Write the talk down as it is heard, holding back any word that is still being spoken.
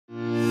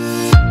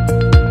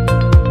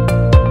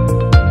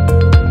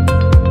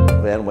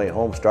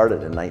Homes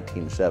started in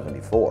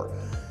 1974.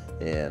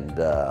 And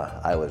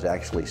I was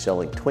actually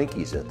selling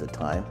Twinkies at the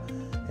time,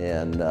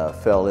 and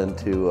fell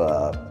into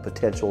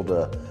potential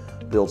to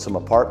build some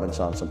apartments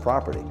on some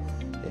property,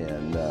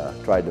 and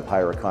tried to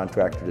hire a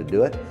contractor to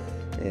do it.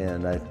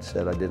 And I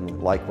said I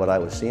didn't like what I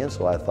was seeing,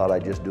 so I thought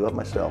I'd just do it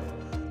myself.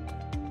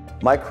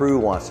 My crew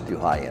wants to do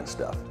high-end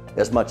stuff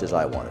as much as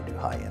I want to do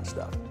high-end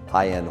stuff.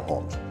 High-end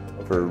homes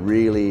for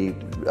really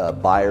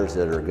buyers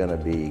that are going to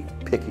be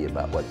picky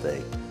about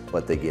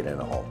what they get in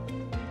a home.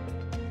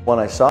 When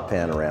I saw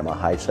Panorama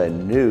Heights, I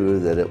knew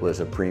that it was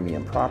a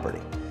premium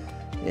property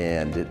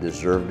and it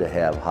deserved to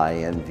have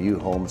high-end view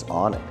homes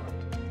on it.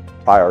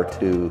 Prior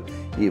to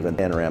even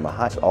Panorama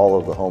Heights, all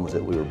of the homes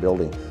that we were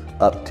building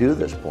up to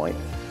this point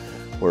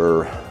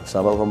were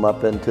some of them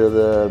up into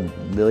the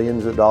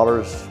millions of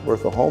dollars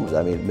worth of homes.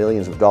 I mean,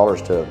 millions of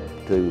dollars to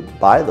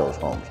buy those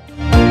homes.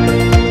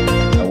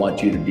 I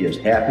want you to be as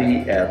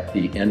happy at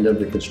the end of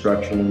the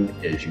construction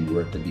as you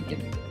were at the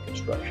beginning of the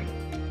construction.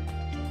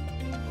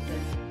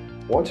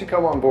 Once you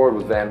come on board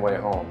with Wey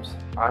Homes,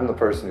 I'm the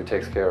person who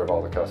takes care of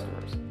all the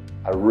customers.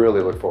 I really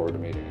look forward to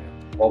meeting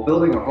you. While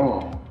building a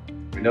home,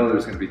 we know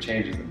there's going to be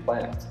changes in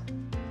plans.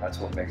 That's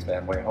what makes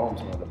Wey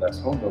Homes one of the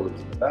best home builders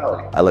in the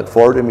valley. I look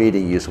forward to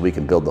meeting you so we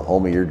can build the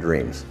home of your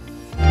dreams.